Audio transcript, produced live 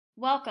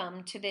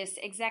Welcome to this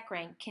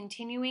ExecRank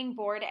Continuing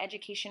Board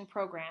Education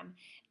Program.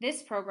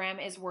 This program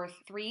is worth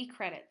 3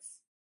 credits.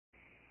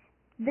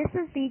 This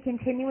is the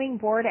Continuing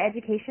Board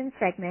Education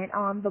segment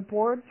on the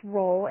board's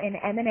role in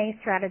M&A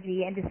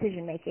strategy and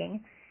decision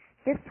making.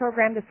 This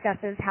program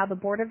discusses how the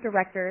board of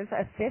directors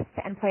assist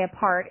and play a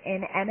part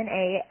in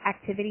M&A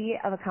activity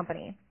of a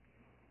company.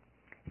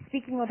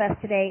 Speaking with us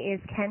today is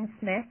Ken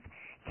Smith.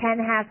 Ken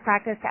has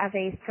practiced as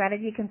a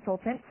strategy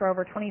consultant for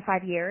over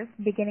 25 years,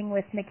 beginning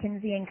with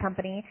McKinsey &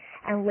 Company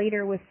and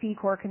later with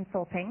C-Corp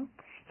Consulting,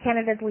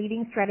 Canada's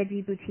leading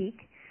strategy boutique,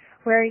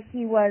 where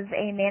he was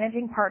a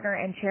managing partner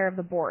and chair of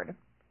the board.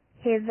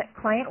 His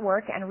client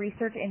work and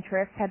research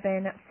interests have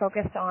been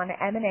focused on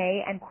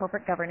M&A and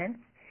corporate governance.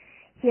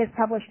 He has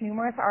published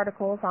numerous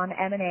articles on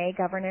M&A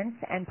governance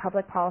and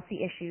public policy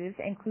issues,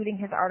 including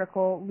his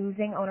article,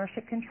 Losing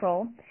Ownership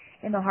Control,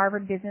 in the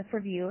Harvard Business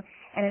Review,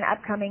 and an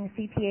upcoming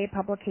CPA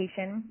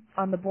publication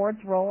on the board's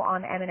role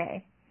on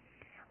M&A.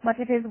 Much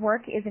of his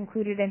work is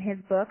included in his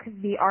book,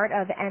 The Art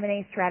of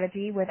M&A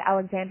Strategy with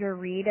Alexandra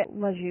Reed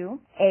Lajoux,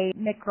 a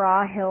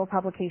McGraw-Hill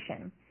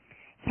publication.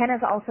 Ken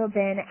has also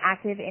been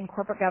active in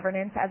corporate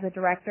governance as a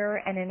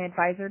director and an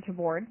advisor to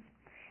boards.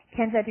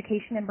 Ken's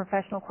education and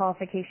professional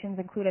qualifications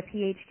include a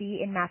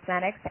PhD in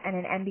mathematics and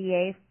an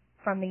MBA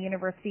from the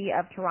University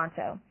of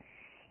Toronto.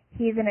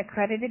 He is an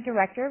accredited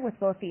director with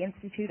both the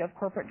Institute of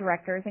Corporate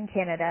Directors in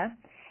Canada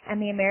and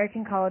the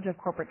American College of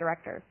Corporate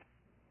Directors.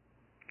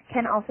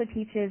 Ken also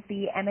teaches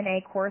the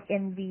M&A course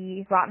in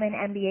the Rotman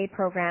MBA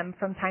program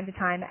from time to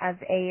time as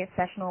a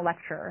sessional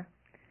lecturer.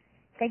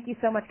 Thank you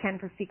so much, Ken,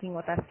 for speaking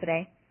with us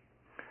today.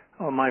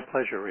 Oh, my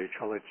pleasure,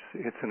 Rachel.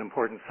 It's an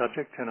important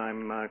subject, and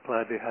I'm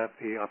glad to have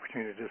the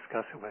opportunity to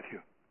discuss it with you.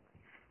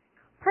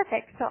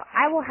 Perfect. So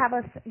I will have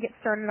us get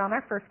started on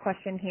our first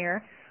question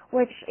here,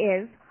 which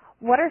is,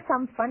 what are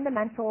some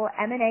fundamental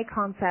M&A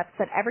concepts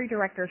that every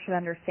director should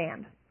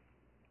understand?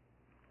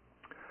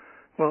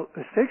 Well,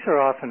 the stakes are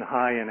often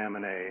high in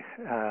M&A,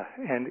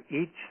 and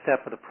each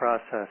step of the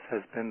process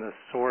has been the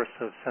source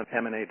of some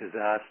M&A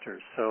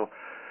disasters. So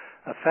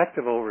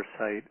effective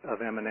oversight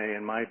of M&A,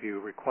 in my view,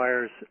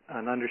 requires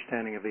an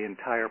understanding of the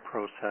entire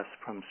process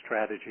from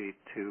strategy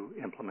to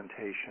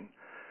implementation.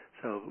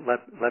 So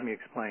let me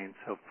explain.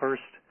 So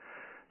first,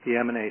 the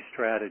M&A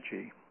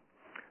strategy.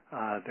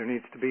 There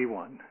needs to be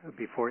one.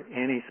 Before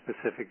any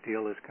specific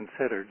deal is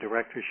considered,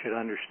 directors should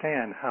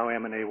understand how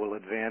M&A will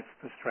advance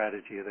the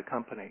strategy of the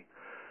company.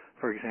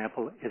 For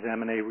example, is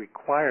M&A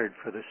required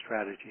for the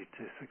strategy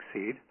to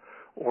succeed,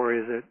 or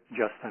is it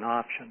just an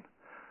option?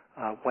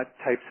 What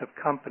types of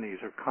companies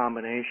or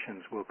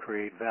combinations will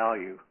create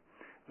value?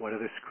 What are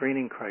the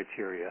screening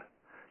criteria?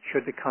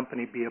 Should the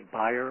company be a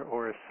buyer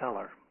or a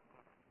seller?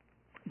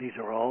 These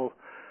are all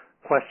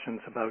questions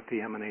about the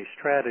M&A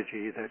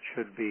strategy that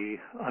should be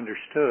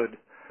understood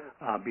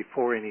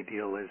before any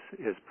deal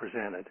is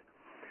presented,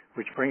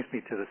 which brings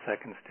me to the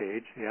second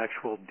stage, the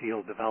actual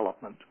deal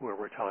development, where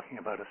we're talking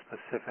about a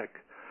specific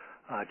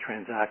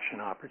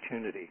transaction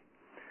opportunity.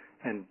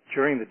 And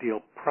during the deal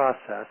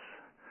process,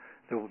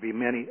 there will be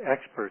many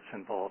experts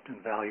involved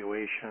in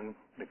valuation,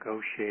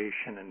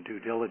 negotiation, and due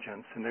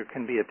diligence, and there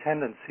can be a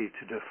tendency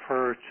to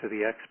defer to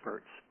the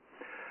experts.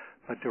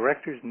 But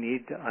directors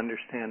need to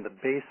understand the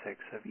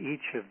basics of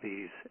each of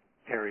these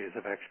areas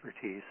of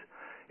expertise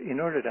in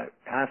order to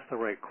ask the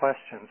right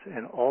questions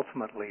and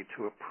ultimately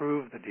to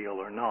approve the deal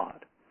or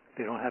not.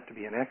 They don't have to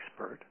be an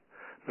expert.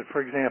 But for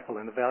example,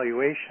 in the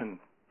valuation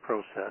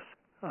process,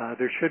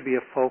 there should be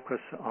a focus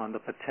on the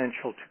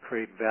potential to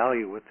create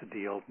value with the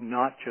deal,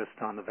 not just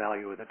on the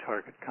value of the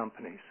target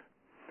companies.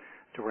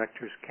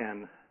 Directors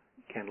can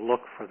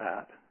look for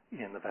that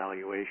in the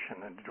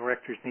valuation, and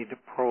directors need to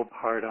probe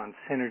hard on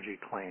synergy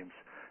claims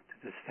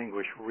to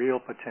distinguish real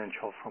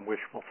potential from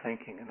wishful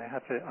thinking, and they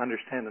have to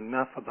understand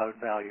enough about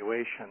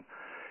valuation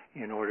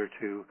in order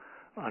to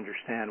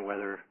understand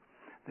whether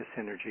the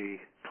synergy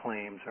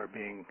claims are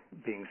being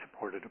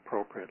supported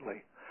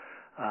appropriately.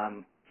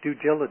 Due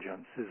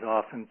diligence is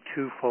often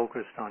too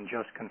focused on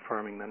just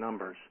confirming the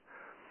numbers.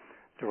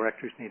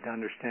 Directors need to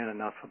understand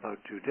enough about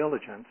due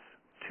diligence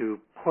to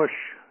push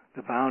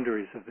the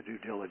boundaries of the due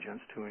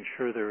diligence to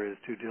ensure there is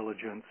due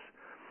diligence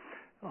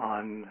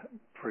on,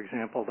 for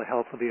example, the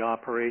health of the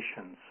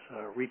operations,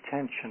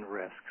 retention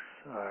risks,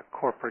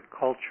 corporate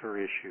culture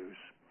issues,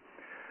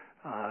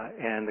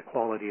 and the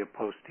quality of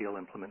post-deal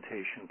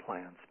implementation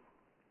plans.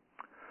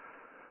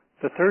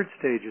 The third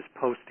stage is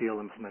post-deal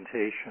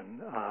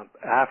implementation.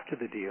 After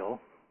the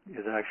deal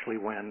is actually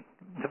when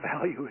the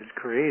value is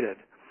created,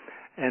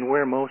 and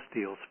where most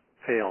deals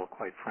fail,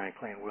 quite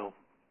frankly, and we'll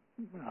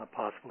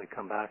possibly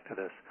come back to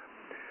this.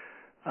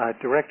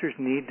 Directors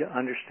need to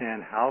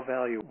understand how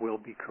value will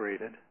be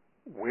created,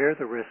 where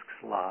the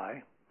risks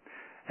lie,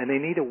 and they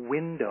need a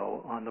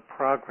window on the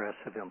progress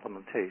of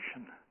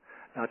implementation,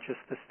 not just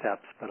the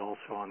steps, but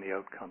also on the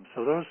outcomes.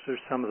 So those are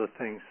some of the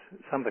things,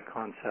 some of the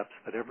concepts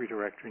that every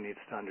director needs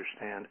to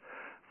understand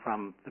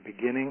from the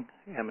beginning,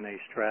 M&A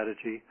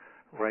strategy,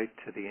 right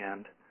to the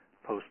end,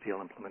 post-deal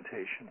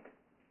implementation.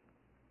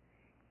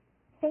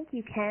 Thank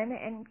you, Ken.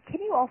 And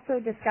can you also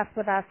discuss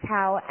with us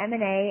how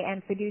M&A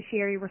and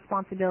fiduciary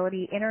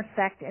responsibility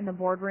intersect in the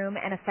boardroom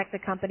and affect the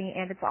company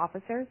and its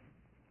officers?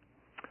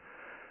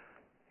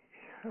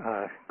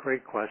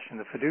 Great question.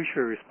 The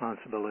fiduciary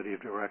responsibility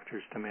of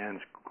directors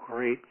demands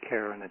great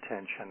care and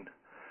attention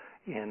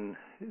in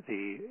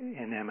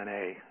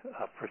M&A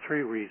for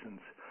three reasons.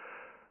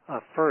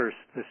 First,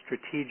 the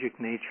strategic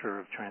nature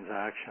of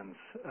transactions.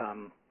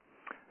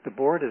 The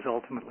board is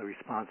ultimately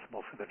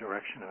responsible for the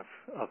direction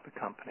of the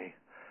company,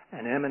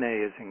 and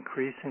M&A is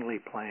increasingly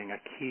playing a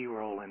key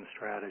role in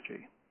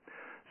strategy.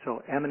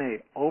 So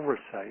M&A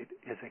oversight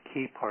is a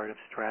key part of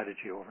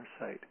strategy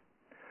oversight.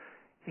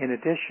 In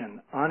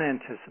addition,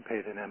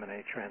 unanticipated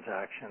M&A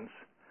transactions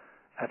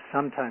have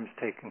sometimes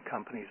taken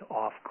companies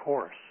off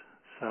course.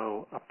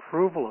 So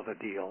approval of a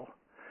deal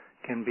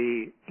can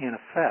be, in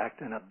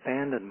effect, an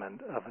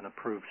abandonment of an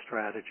approved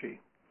strategy.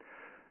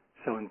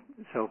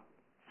 So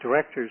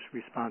directors'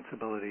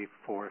 responsibility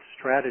for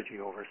strategy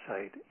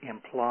oversight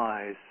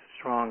implies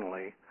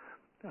strongly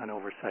an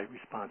oversight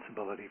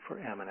responsibility for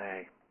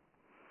M&A.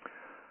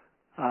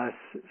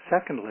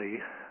 Secondly,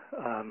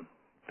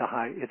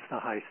 it's the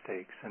high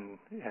stakes, and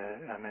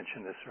I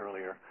mentioned this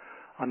earlier.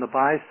 On the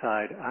buy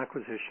side,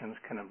 acquisitions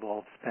can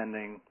involve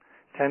spending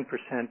 10%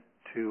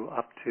 to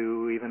up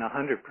to even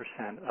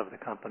 100% of the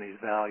company's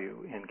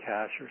value in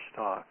cash or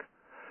stock.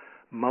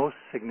 Most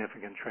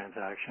significant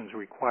transactions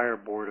require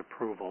board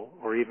approval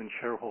or even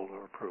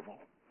shareholder approval.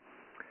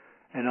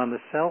 And on the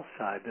sell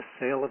side, the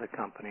sale of the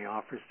company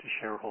offers to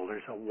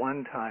shareholders a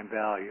one-time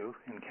value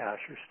in cash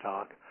or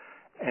stock,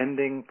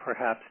 ending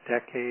perhaps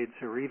decades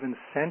or even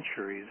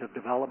centuries of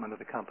development of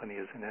the company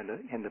as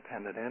an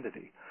independent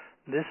entity.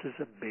 This is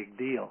a big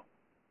deal.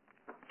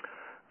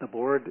 The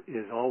board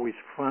is always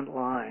front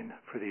line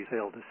for these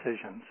sale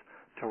decisions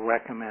to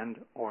recommend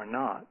or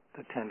not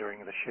the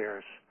tendering of the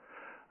shares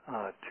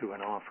to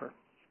an offer.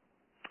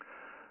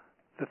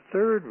 The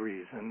third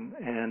reason,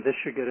 and this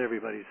should get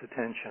everybody's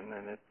attention,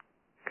 and it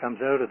comes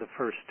out of the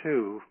first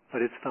two,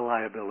 but it's the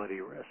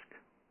liability risk.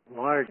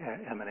 Large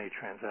M&A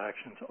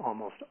transactions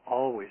almost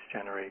always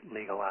generate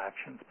legal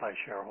actions by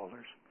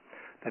shareholders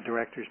that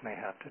directors may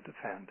have to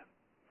defend.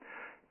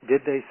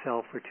 Did they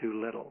sell for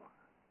too little?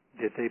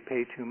 Did they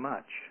pay too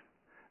much?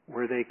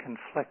 Were they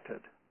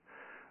conflicted?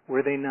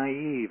 Were they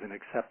naive in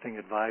accepting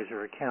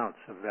advisor accounts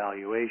of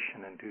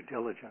valuation and due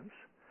diligence?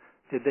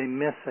 Did they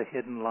miss a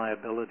hidden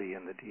liability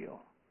in the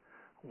deal?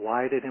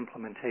 Why did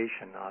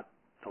implementation not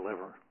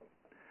deliver?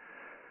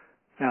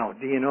 Now,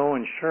 D&O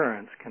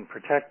insurance can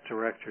protect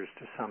directors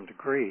to some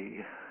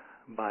degree,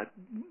 but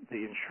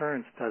the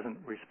insurance doesn't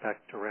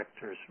respect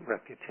directors'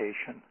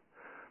 reputation,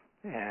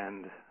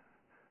 and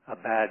a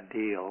bad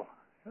deal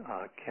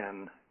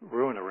can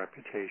ruin a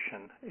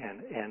reputation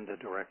and end a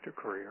director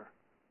career.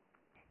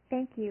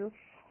 Thank you.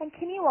 And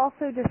can you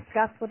also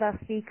discuss with us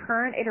the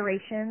current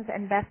iterations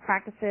and best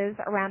practices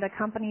around a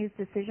company's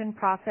decision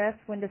process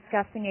when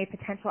discussing a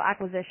potential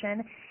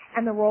acquisition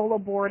and the role a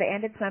board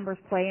and its members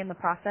play in the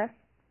process?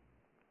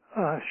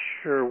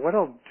 Sure. What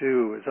I'll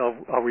do is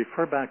I'll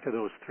refer back to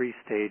those three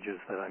stages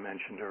that I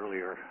mentioned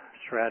earlier: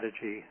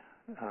 strategy,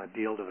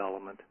 deal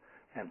development,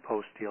 and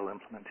post-deal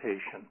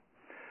implementation.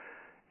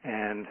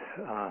 And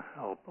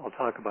I'll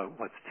talk about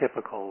what's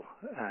typical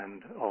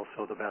and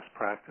also the best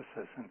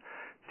practices. And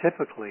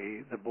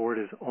typically, the board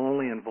is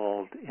only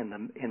involved in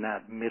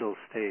that middle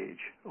stage,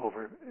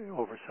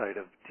 oversight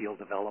of deal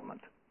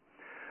development,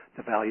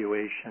 the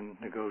valuation,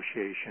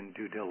 negotiation,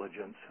 due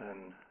diligence,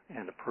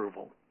 and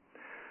approval.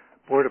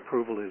 Board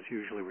approval is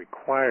usually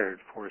required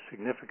for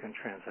significant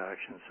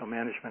transactions, so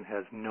management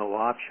has no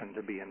option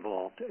to be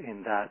involved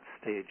in that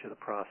stage of the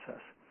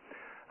process.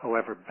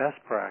 However, best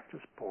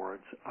practice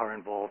boards are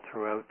involved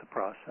throughout the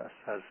process,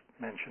 as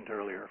mentioned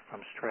earlier,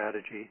 from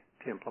strategy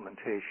to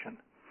implementation.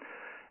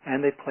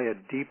 And they play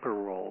a deeper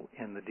role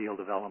in the deal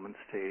development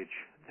stage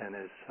than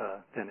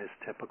is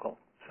typical.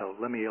 So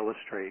let me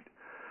illustrate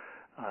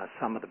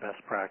some of the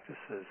best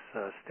practices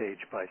stage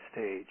by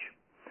stage.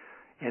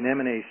 In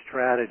M&A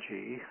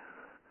strategy,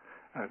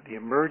 the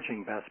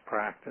emerging best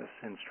practice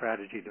in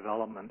strategy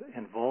development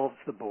involves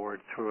the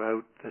board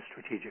throughout the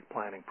strategic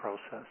planning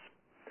process,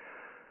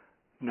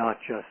 not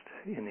just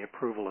in the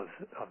approval of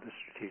the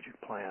strategic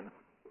plan.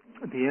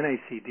 The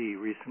NACD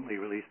recently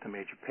released a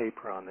major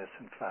paper on this,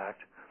 in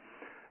fact.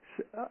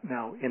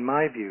 Now, in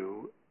my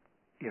view,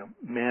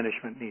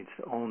 management needs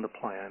to own the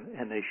plan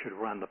and they should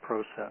run the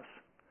process.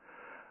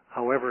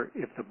 However,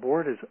 if the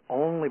board is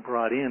only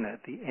brought in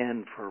at the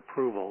end for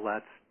approval,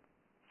 that's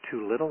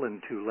too little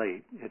and too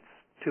late. It's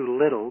too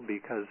little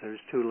because there's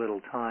too little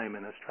time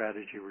in a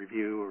strategy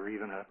review or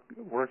even a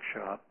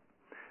workshop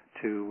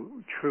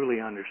to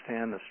truly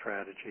understand the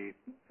strategy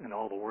and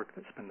all the work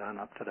that's been done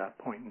up to that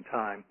point in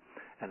time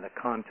and the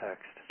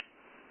context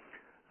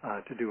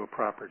to do a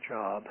proper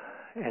job.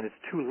 And it's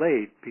too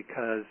late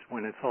because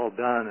when it's all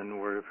done and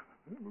we're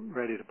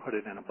ready to put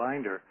it in a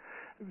binder,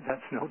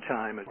 that's no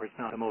time, or it's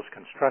not the most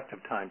constructive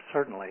time,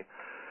 certainly,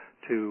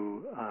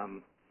 to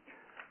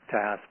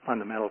ask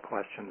fundamental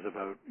questions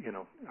about,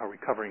 are we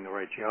covering the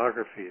right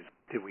geographies?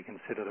 did we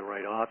consider the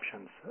right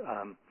options?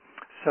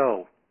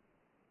 So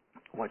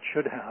what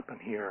should happen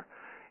here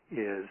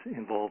is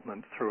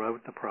involvement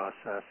throughout the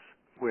process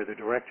where the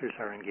directors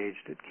are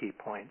engaged at key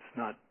points,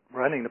 not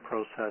running the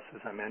process.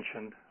 As I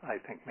mentioned, I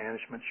think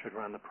management should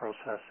run the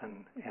process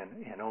and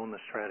own the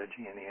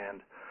strategy in the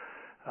end.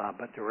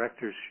 But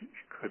directors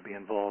could be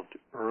involved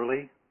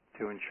early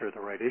to ensure the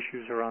right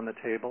issues are on the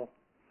table.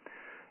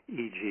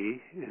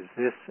 E.g., is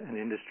this an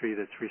industry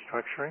that's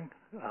restructuring?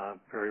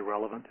 Very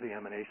relevant to the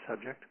M&A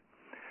subject.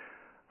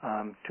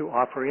 To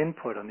offer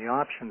input on the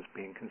options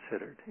being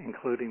considered,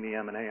 including the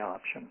M&A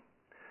option.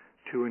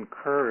 To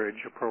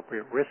encourage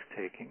appropriate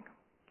risk-taking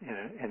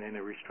in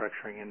a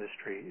restructuring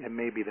industry. It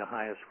may be the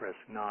highest risk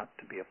not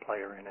to be a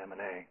player in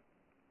M&A.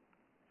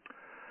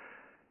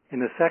 In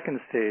the second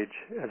stage,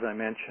 as I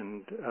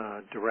mentioned,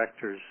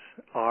 directors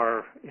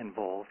are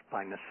involved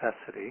by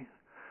necessity.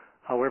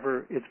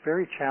 However, it's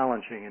very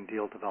challenging in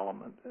deal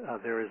development.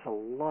 There is a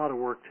lot of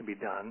work to be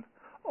done,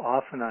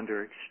 often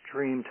under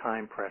extreme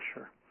time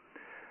pressure.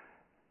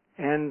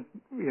 And,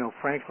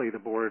 frankly, the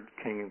board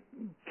can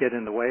get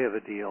in the way of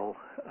a deal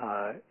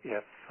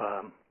if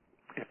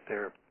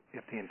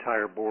the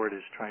entire board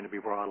is trying to be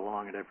brought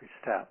along at every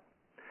step.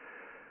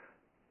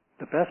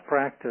 The best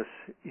practice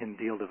in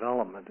deal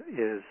development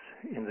is,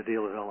 in the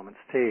deal development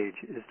stage,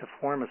 is to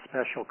form a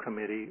special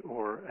committee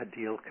or a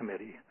deal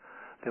committee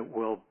that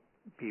will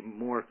be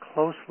more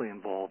closely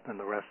involved than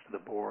the rest of the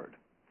board.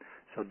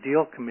 So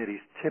deal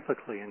committees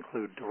typically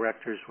include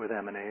directors with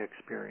M&A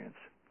experience.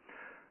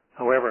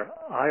 However,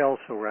 I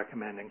also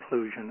recommend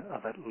inclusion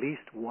of at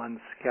least one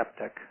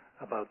skeptic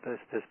about this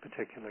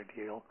particular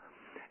deal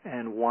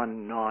and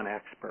one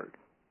non-expert.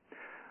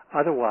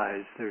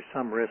 Otherwise, there's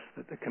some risk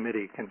that the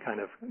committee can kind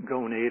of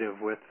go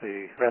native with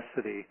the rest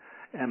of the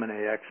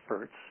M&A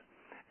experts,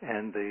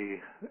 and the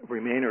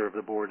remainder of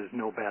the board is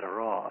no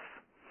better off.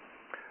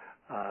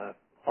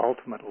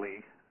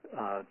 Ultimately,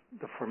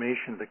 the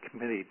formation of the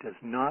committee does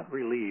not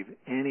relieve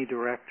any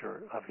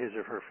director of his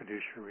or her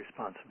fiduciary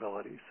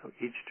responsibilities. So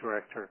each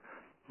director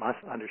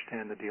must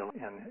understand the deal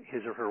in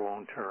his or her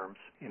own terms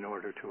in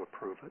order to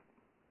approve it.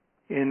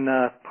 In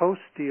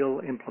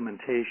post-deal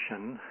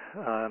implementation,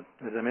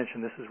 as I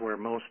mentioned, this is where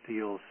most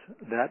deals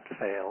that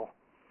fail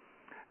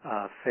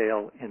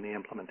in the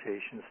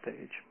implementation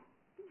stage.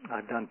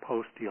 I've done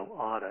post-deal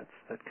audits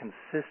that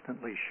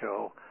consistently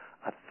show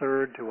a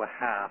third to a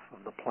half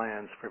of the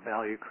plans for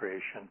value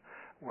creation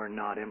were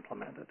not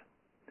implemented.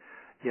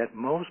 Yet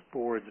most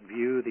boards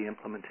view the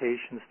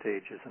implementation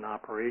stage as an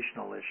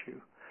operational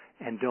issue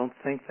and don't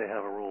think they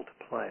have a role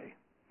to play.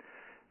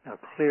 Now,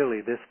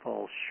 clearly, this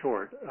falls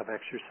short of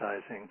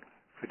exercising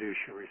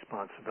fiduciary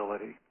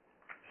responsibility.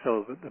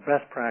 So the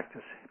best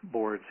practice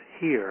boards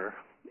here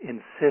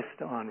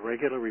insist on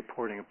regular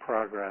reporting of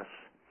progress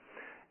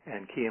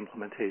and key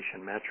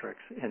implementation metrics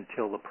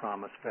until the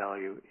promised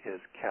value is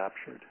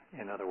captured.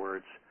 In other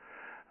words,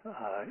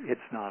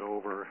 it's not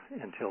over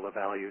until the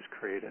value is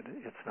created.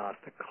 It's not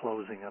the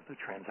closing of the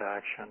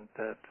transaction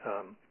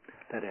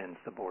that ends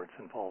the board's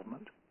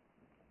involvement.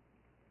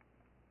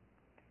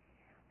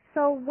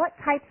 So what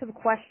types of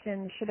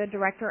questions should a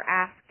director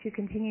ask to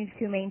continue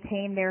to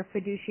maintain their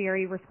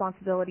fiduciary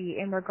responsibility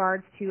in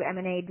regards to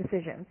M&A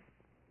decisions?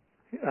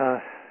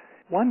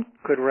 One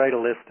could write a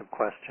list of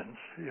questions.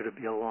 It would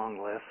be a long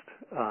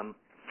list.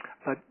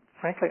 But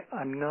frankly,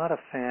 I'm not a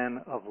fan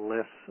of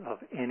lists of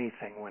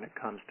anything when it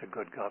comes to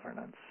good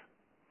governance,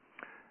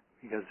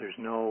 because there's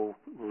no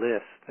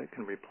list that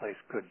can replace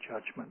good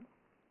judgment.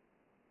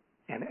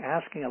 And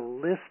asking a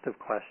list of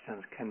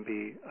questions can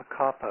be a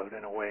cop-out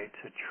in a way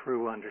to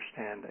true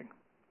understanding.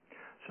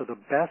 So the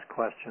best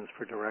questions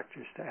for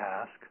directors to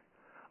ask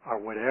are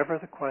whatever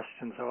the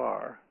questions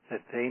are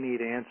that they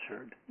need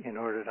answered in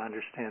order to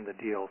understand the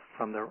deal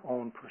from their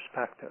own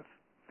perspective.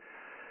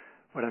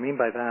 What I mean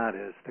by that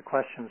is the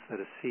questions that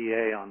a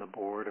CA on the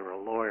board or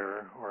a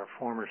lawyer or a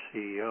former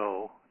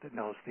CEO that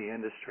knows the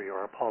industry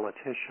or a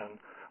politician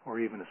or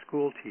even a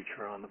school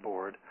teacher on the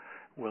board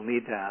will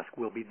need to ask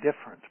will be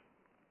different.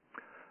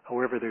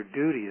 However, their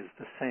duty is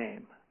the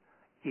same.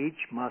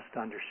 Each must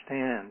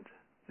understand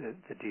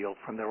the deal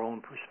from their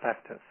own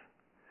perspective,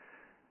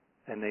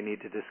 and they need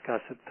to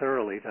discuss it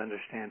thoroughly to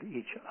understand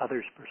each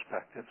other's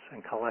perspectives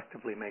and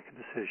collectively make a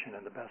decision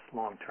in the best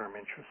long-term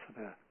interests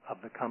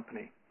of the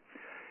company.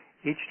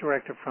 Each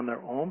director from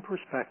their own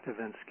perspective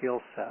and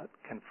skill set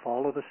can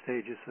follow the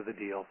stages of the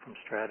deal from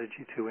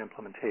strategy to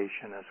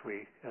implementation, as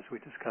we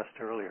discussed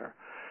earlier,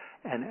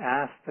 and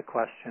ask the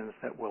questions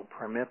that will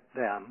permit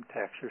them to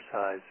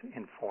exercise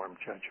informed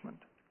judgment.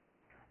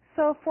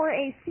 So for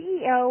a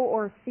CEO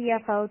or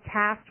CFO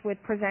tasked with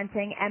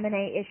presenting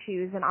M&A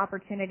issues and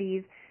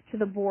opportunities to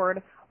the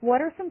board, what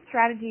are some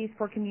strategies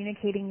for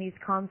communicating these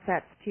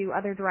concepts to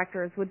other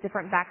directors with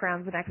different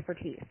backgrounds and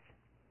expertise?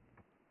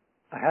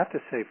 I have to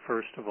say,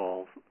 first of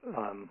all,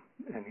 and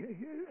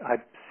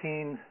I've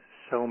seen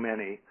so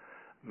many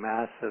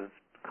massive,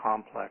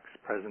 complex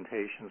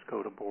presentations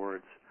go to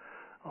boards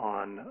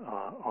on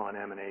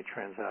M&A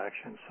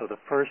transactions. So the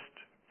first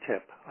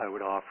tip I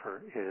would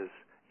offer is,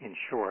 in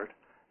short,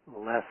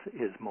 less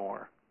is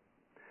more.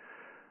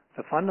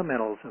 The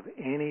fundamentals of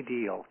any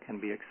deal can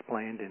be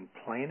explained in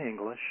plain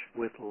English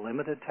with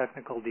limited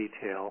technical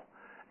detail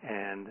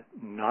and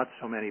not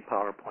so many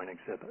PowerPoint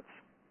exhibits.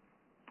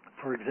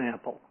 For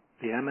example,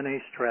 the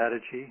M&A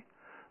strategy,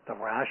 the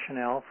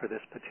rationale for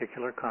this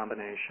particular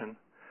combination,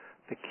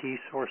 the key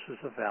sources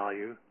of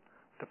value,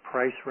 the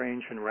price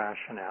range and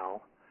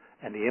rationale,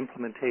 and the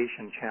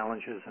implementation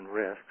challenges and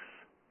risks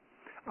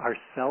are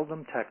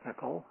seldom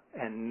technical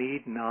and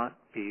need not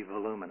be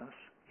voluminous,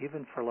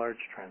 even for large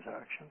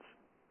transactions.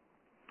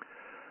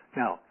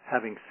 Now,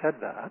 having said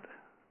that,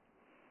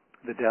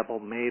 the devil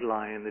may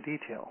lie in the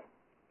detail.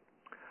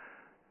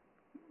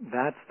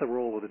 That's the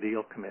role of the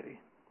deal committee.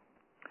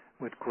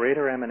 With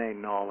greater M&A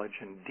knowledge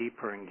and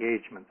deeper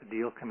engagement, the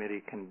deal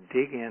committee can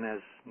dig in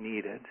as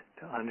needed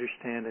to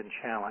understand and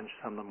challenge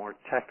some of the more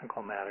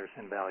technical matters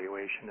in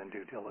valuation and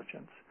due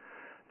diligence.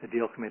 The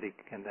deal committee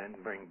can then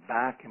bring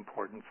back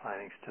important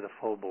findings to the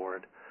full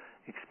board,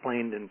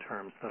 explained in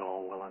terms that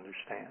all will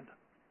understand.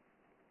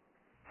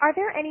 Are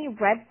there any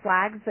red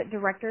flags that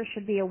directors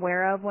should be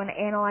aware of when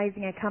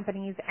analyzing a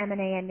company's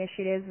M&A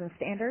initiatives and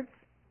standards?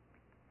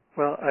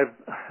 Well,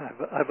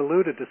 I've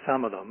alluded to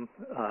some of them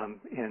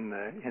in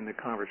the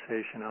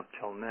conversation up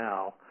till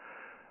now.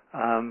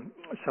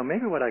 So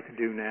maybe what I could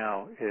do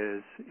now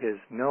is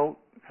note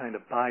kind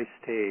of by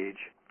stage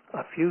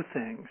a few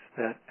things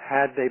that,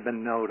 had they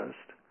been noticed,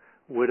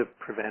 would have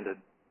prevented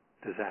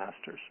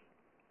disasters.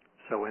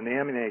 So in the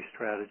M&A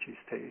strategy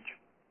stage,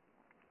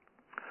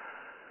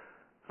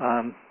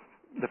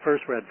 the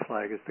first red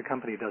flag is the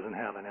company doesn't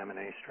have an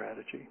M&A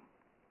strategy.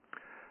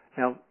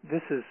 Now,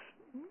 this is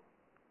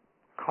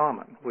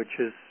common, which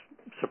is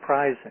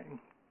surprising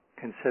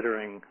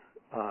considering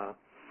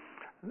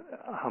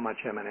how much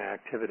M&A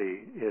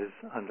activity is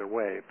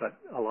underway, but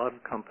a lot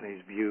of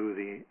companies view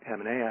the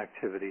M&A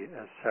activity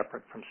as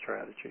separate from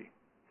strategy.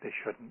 They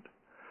shouldn't.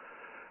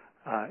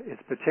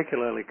 It's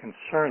particularly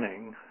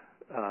concerning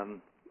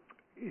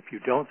if you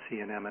don't see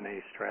an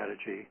M&A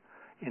strategy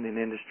in an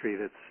industry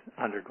that's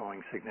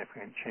undergoing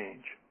significant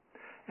change.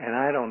 And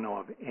I don't know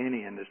of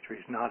any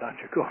industries not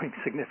undergoing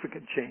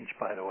significant change,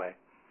 by the way.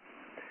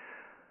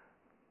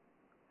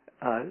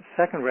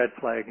 Second red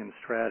flag in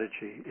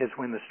strategy is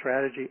when the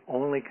strategy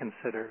only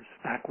considers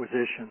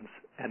acquisitions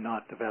and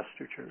not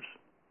divestitures.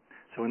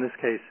 So in this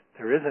case,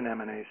 there is an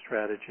M&A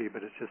strategy,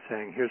 but it's just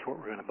saying, here's what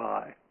we're going to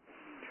buy.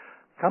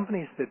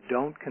 Companies that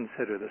don't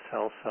consider the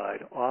sell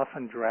side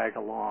often drag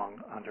along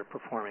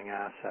underperforming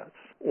assets,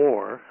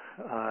 or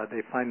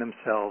they find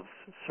themselves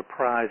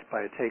surprised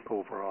by a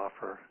takeover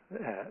offer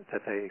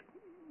that they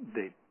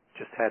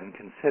just hadn't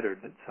considered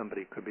that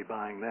somebody could be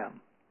buying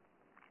them.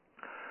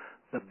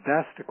 The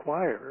best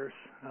acquirers,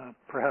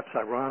 perhaps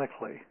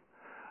ironically,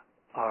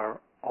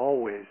 are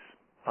always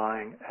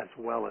buying as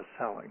well as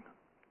selling.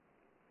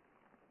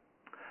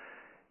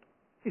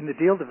 In the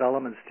deal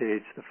development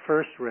stage, the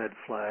first red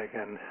flag,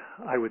 and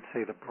I would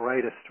say the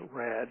brightest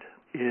red,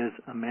 is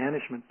a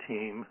management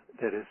team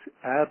that is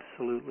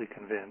absolutely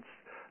convinced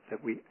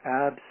that we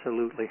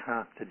absolutely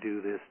have to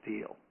do this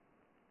deal.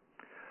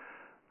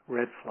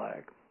 Red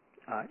flag.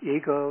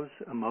 Egos,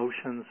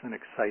 emotions, and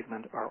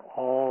excitement are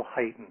all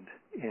heightened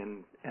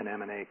in an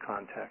M&A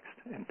context,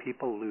 and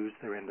people lose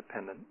their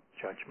independent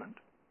judgment.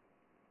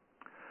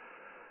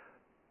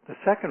 The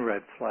second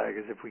red flag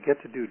is if we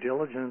get to due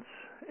diligence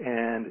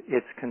and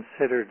it's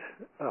considered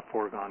a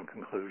foregone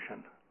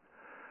conclusion.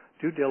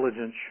 Due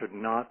diligence should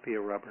not be a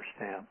rubber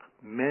stamp.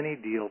 Many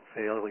deal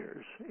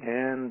failures,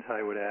 and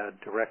I would add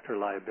director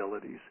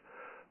liabilities,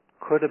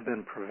 could have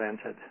been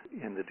prevented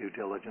in the due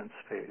diligence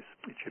phase.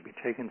 It should be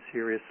taken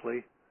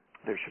seriously.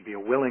 There should be a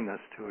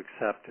willingness to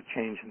accept a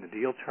change in the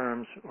deal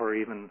terms, or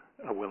even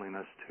a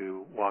willingness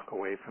to walk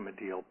away from a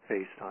deal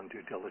based on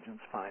due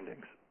diligence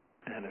findings.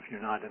 And if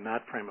you're not in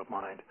that frame of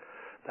mind,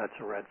 that's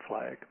a red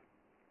flag.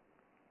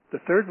 The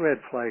third red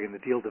flag in the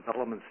deal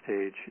development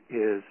stage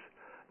is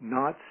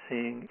not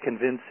seeing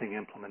convincing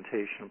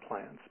implementation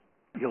plans.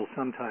 You'll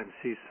sometimes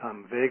see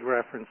some vague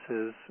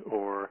references,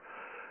 or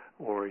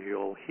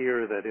you'll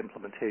hear that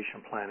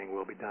implementation planning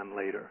will be done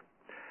later.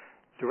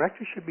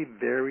 Directors should be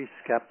very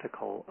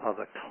skeptical of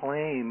a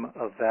claim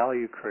of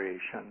value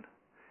creation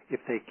if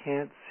they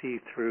can't see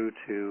through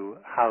to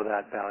how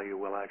that value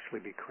will actually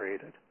be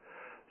created.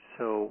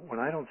 So when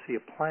I don't see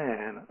a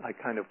plan, I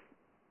kind of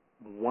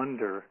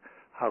wonder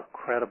how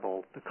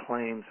credible the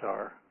claims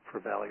are for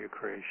value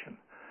creation.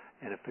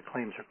 And if the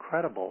claims are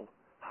credible,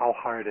 how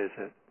hard is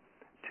it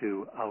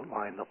to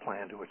outline the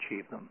plan to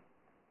achieve them?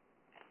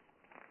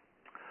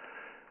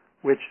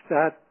 Which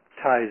that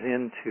ties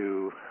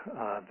into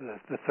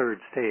the third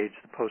stage,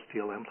 the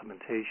post-deal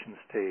implementation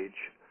stage.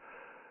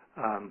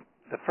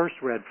 The first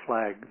red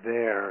flag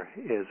there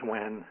is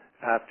when,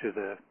 after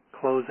the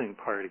closing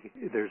party,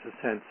 there's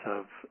a sense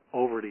of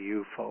over to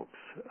you folks,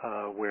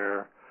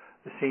 where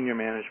the senior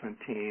management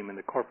team and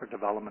the corporate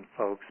development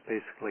folks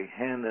basically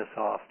hand this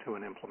off to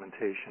an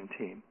implementation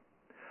team.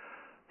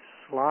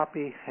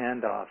 Sloppy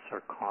handoffs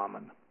are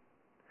common.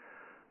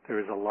 There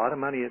is a lot of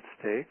money at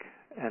stake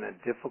and a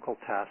difficult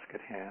task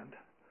at hand.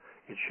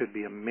 It should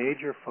be a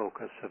major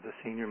focus of the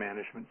senior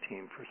management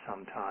team for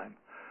some time.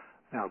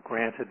 Now,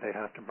 granted, they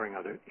have to bring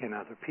in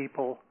other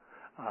people.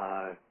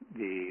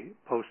 The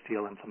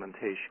post-deal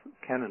implementation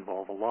can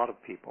involve a lot of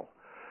people,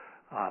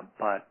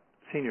 but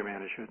senior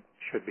management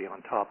should be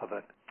on top of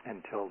it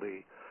until the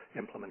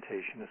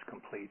implementation is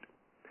complete.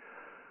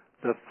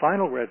 The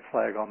final red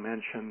flag I'll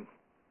mention,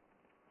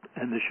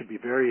 and this should be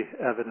very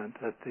evident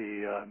at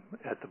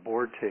the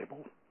board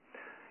table,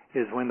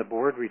 is when the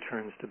board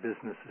returns to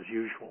business as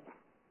usual.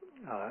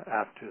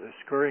 After the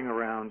scurrying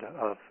around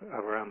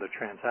the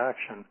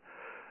transaction,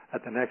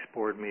 at the next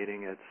board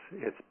meeting,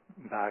 it's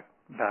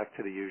back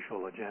to the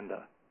usual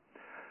agenda.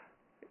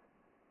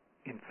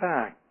 In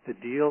fact, the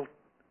deal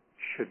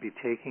should be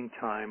taking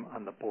time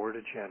on the board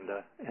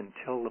agenda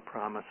until the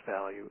promised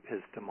value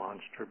is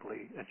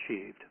demonstrably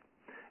achieved.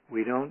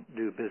 We don't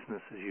do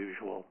business as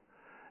usual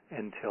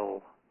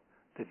until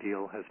the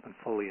deal has been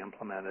fully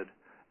implemented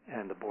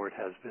and the board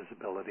has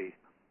visibility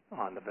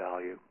on the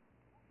value.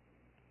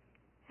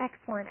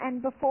 Excellent.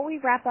 And before we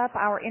wrap up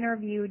our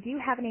interview, do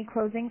you have any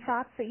closing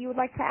thoughts that you would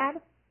like to add?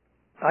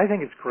 I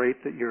think it's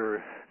great that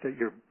you're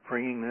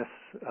bringing this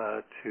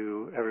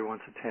to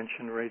everyone's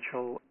attention,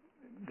 Rachel.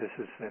 This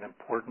is an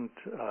important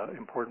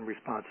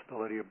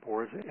responsibility of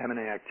boards.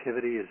 M&A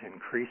activity is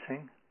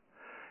increasing,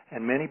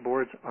 and many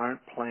boards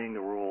aren't playing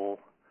the role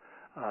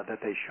that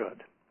they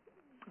should.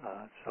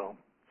 So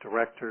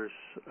directors'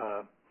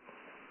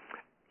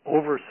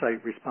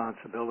 oversight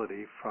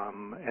responsibility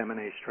from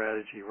M&A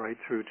strategy right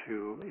through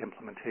to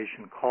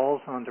implementation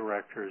calls on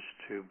directors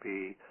to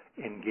be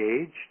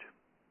engaged,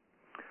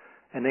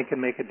 and they can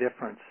make a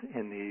difference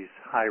in these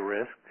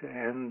high-risk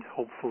and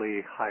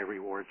hopefully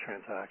high-reward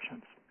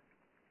transactions.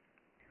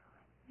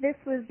 This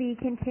was the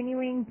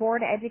continuing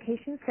board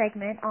education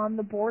segment on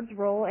the board's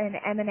role in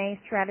M&A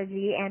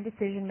strategy and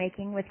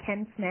decision-making with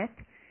Ken Smith.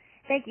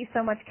 Thank you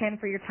so much, Ken,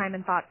 for your time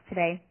and thoughts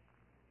today.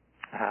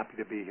 Happy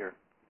to be here.